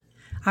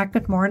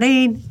Good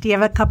morning. Do you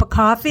have a cup of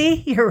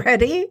coffee? You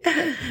ready?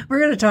 We're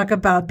going to talk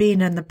about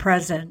being in the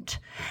present.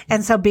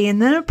 And so being in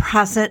the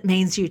present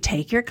means you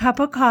take your cup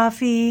of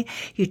coffee,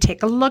 you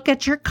take a look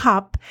at your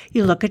cup,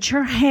 you look at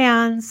your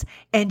hands,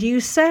 and you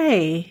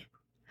say,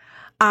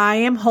 I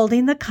am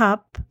holding the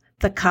cup.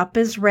 The cup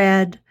is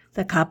red.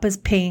 The cup is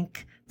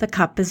pink. The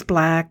cup is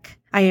black.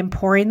 I am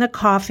pouring the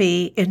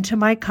coffee into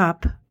my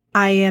cup.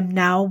 I am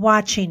now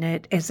watching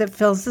it as it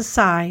fills the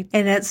side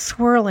and it's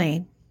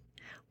swirling.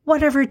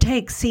 Whatever it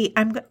takes. See,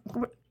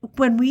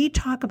 when we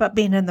talk about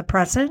being in the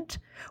present,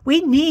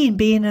 we need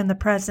being in the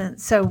present.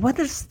 So what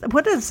is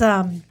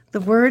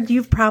the word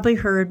you've probably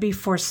heard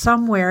before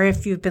somewhere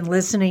if you've been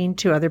listening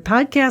to other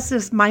podcasts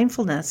is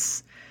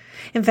mindfulness.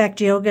 In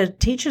fact, yoga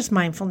teaches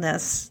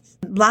mindfulness.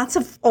 Lots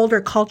of older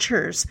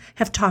cultures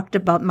have talked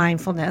about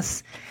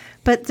mindfulness,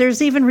 but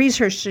there's even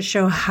research to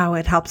show how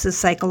it helps us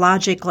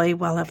psychologically.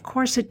 Well, of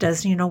course it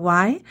does. You know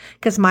why?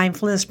 Because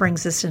mindfulness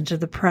brings us into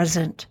the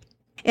present.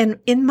 And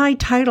in my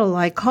title,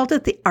 I called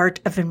it The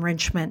Art of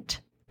Enrichment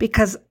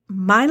because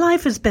my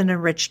life has been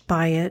enriched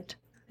by it,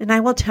 and I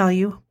will tell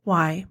you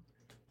why.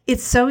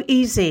 It's so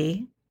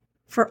easy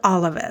for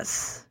all of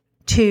us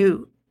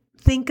to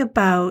think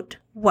about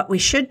what we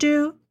should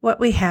do, what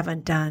we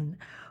haven't done,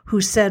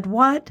 who said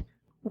what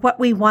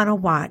we want to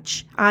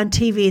watch on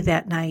TV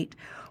that night,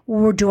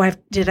 or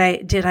did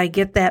I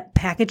get that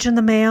package in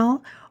the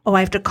mail? Oh,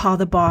 I have to call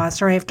the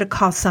boss or I have to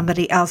call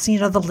somebody else.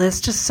 You know, the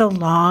list is so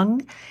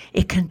long,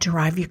 it can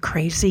drive you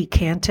crazy,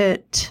 can't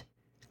it?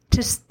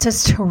 Just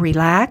to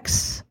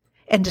relax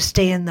and to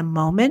stay in the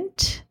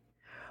moment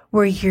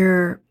where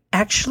you're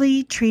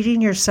actually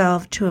treating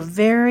yourself to a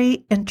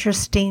very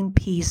interesting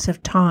piece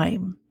of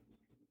time.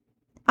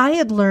 I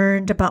had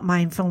learned about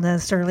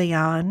mindfulness early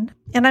on,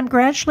 and I'm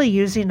gradually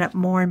using it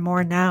more and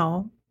more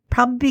now,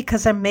 probably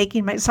because I'm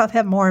making myself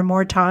have more and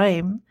more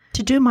time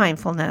to do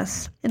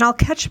mindfulness. And I'll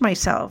catch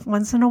myself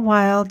once in a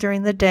while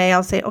during the day.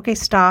 I'll say, okay,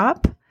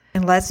 stop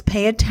and let's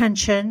pay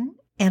attention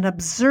and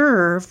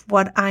observe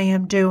what I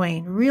am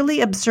doing. Really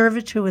observe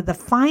it to the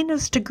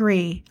finest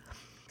degree.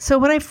 So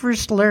when I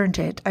first learned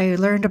it, I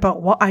learned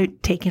about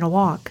taking a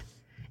walk.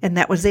 And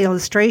that was the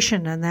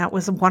illustration, and that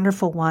was a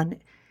wonderful one.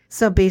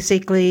 So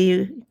basically,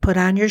 you put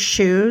on your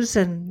shoes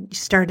and you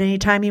start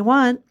anytime you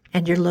want.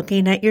 And you're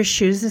looking at your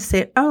shoes and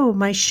say, oh,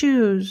 my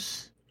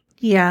shoes.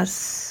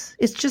 Yes,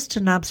 it's just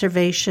an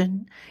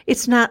observation.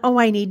 It's not, oh,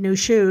 I need new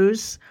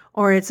shoes,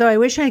 or it's, oh, I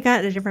wish I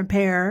got a different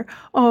pair,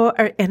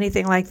 or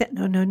anything like that.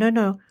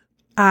 No.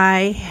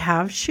 I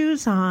have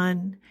shoes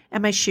on,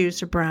 and my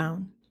shoes are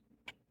brown.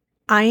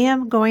 I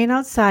am going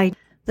outside.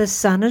 The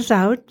sun is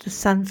out. The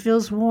sun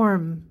feels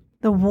warm.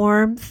 The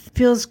warmth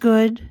feels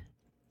good.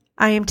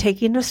 I am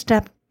taking a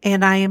step,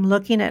 and I am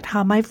looking at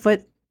how my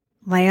foot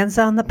lands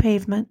on the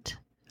pavement.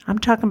 I'm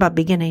talking about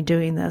beginning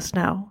doing this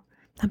now.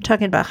 I'm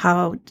talking about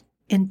how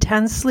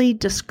intensely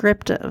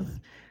descriptive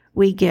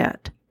we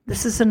get.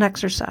 This is an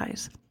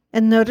exercise.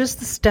 And notice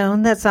the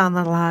stone that's on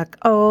the log.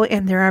 Oh,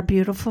 and there are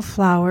beautiful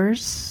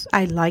flowers.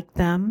 I like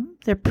them.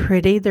 They're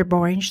pretty. They're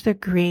orange. They're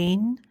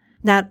green.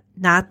 Not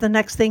the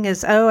next thing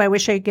is, oh, I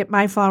wish I could get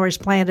my flowers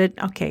planted.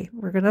 Okay,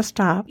 we're going to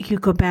stop. You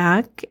go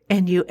back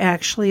and you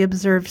actually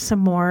observe some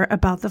more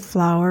about the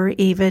flower.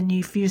 Even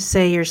if you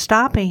say you're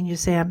stopping, you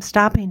say, I'm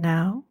stopping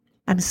now.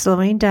 I'm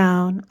slowing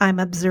down. I'm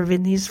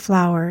observing these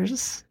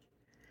flowers.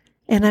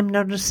 And I'm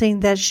noticing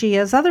that she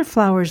has other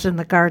flowers in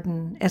the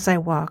garden as I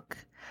walk.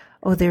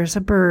 Oh, there's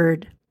a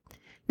bird.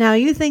 Now,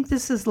 you think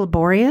this is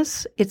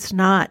laborious? It's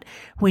not.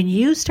 When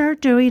you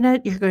start doing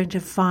it, you're going to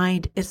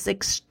find it's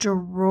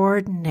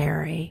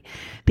extraordinary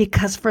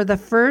because for the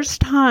first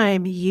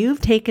time,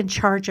 you've taken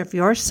charge of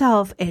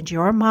yourself and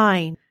your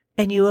mind,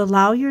 and you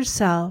allow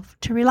yourself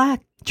to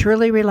relax.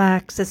 Truly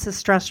relax. It's a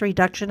stress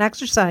reduction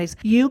exercise.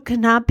 You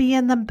cannot be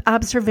in the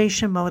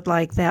observation mode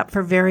like that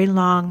for very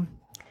long.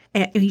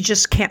 And you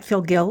just can't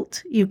feel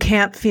guilt. You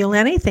can't feel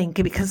anything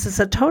because it's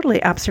a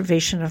totally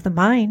observation of the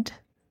mind.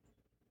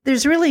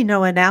 There's really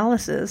no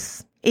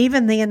analysis.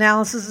 Even the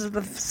analysis of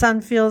the sun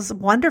feels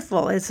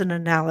wonderful as an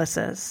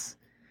analysis.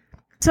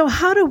 So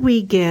how do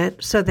we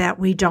get so that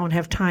we don't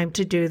have time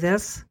to do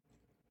this?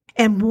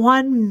 And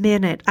 1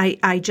 minute,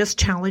 I just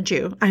challenge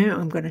you.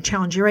 I'm going to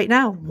challenge you right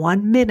now.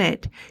 1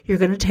 minute, you're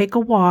going to take a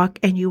walk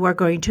and you are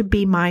going to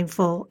be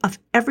mindful of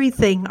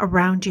everything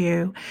around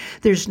you.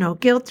 There's no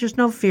guilt, there's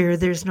no fear,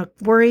 there's no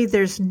worry,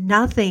 there's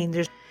nothing.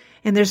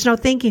 There's no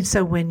thinking.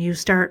 So when you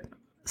start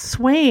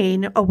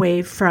swaying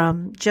away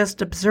from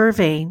just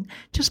observing,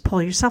 just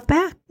pull yourself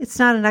back. It's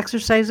not an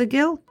exercise of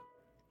guilt.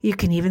 You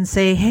can even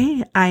say,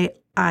 hey,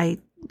 I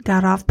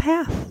got off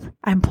path.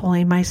 I'm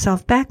pulling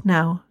myself back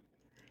now.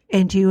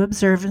 And you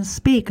observe and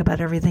speak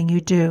about everything you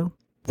do.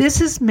 This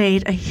has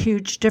made a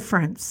huge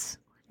difference.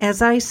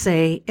 As I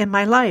say, in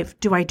my life,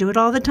 do I do it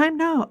all the time?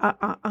 No,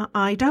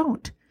 I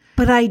don't.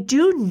 But I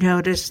do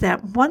notice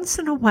that once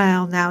in a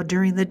while now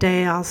during the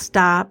day, I'll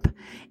stop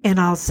and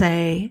I'll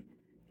say,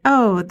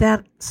 oh,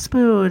 that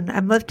spoon,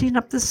 I'm lifting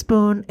up the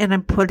spoon and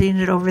I'm putting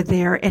it over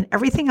there and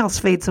everything else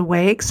fades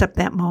away except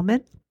that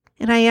moment.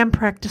 And I am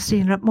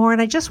practicing it more.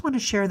 And I just want to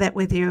share that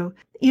with you.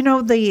 You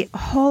know, the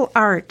whole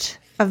art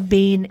of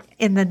being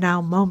in the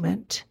now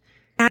moment.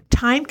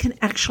 Time can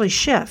actually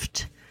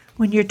shift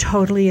when you're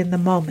totally in the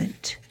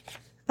moment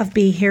of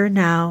be here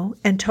now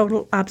and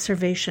total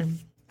observation.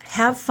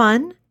 Have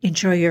fun.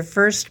 Enjoy your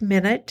first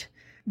minute.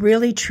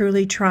 Really,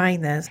 truly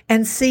trying this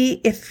and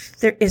see if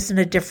there isn't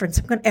a difference.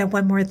 I'm going to add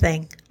one more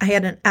thing. I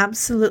had an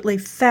absolutely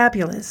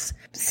fabulous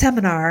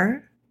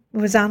seminar. It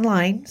was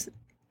online.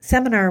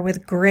 Seminar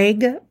with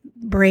Greg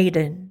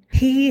Braden.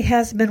 He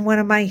has been one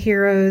of my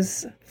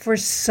heroes for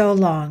so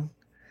long.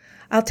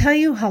 I'll tell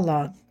you how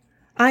long.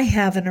 I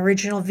have an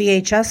original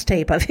VHS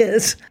tape of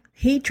his.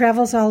 He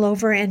travels all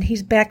over and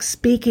he's back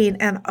speaking,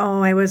 and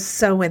I was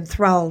so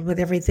enthralled with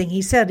everything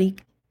he said. He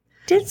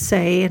did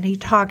say, and he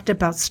talked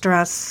about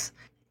stress,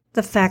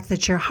 the fact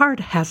that your heart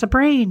has a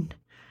brain.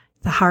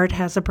 The heart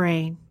has a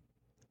brain.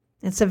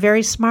 It's a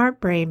very smart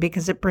brain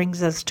because it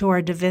brings us to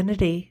our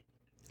divinity.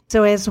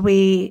 So as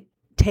we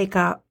take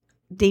a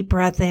deep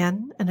breath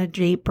in and a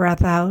deep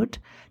breath out,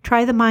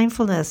 try the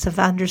mindfulness of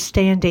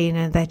understanding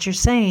and that you're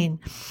saying.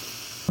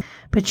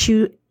 But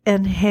you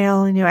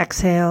inhale and you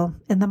exhale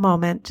in the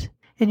moment,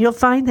 and you'll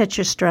find that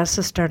your stress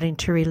is starting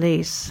to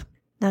release.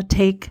 Now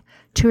take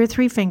 2 or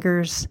 3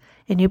 fingers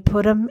and you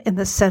put them in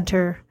the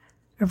center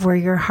of where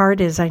your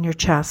heart is on your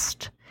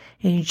chest,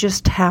 and you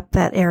just tap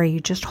that area. You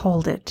just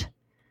hold it.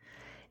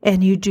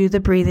 And you do the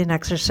breathing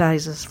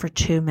exercises for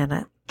 2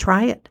 minutes.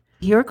 Try it.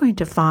 You're going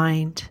to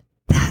find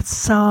that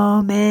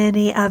so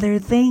many other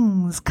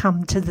things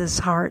come to this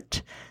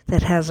heart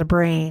that has a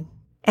brain.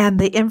 And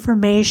the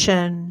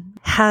information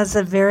has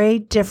a very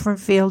different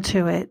feel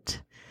to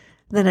it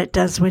than it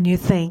does when you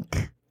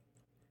think.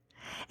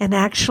 And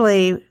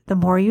actually, the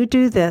more you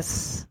do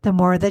this, the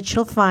more that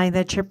you'll find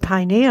that your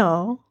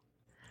pineal,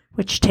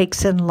 which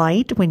takes in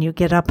light when you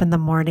get up in the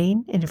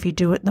morning, and if you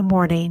do it in the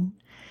morning,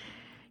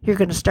 you're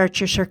going to start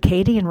your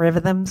circadian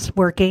rhythms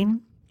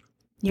working.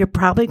 You're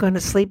probably going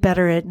to sleep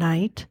better at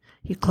night.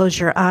 You close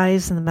your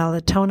eyes and the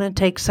melatonin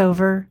takes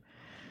over.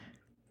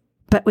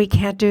 But we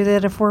can't do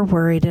that if we're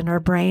worried, and our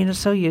brain is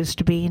so used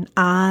to being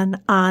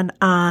on,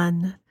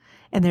 and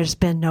there's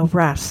been no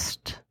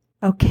rest.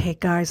 Okay,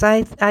 guys,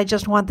 I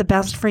just want the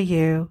best for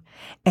you,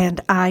 and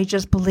I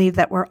just believe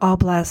that we're all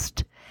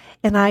blessed,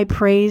 and I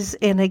praise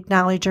and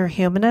acknowledge our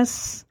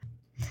humanness,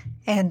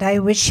 and I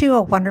wish you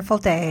a wonderful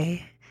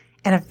day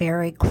and a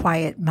very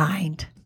quiet mind.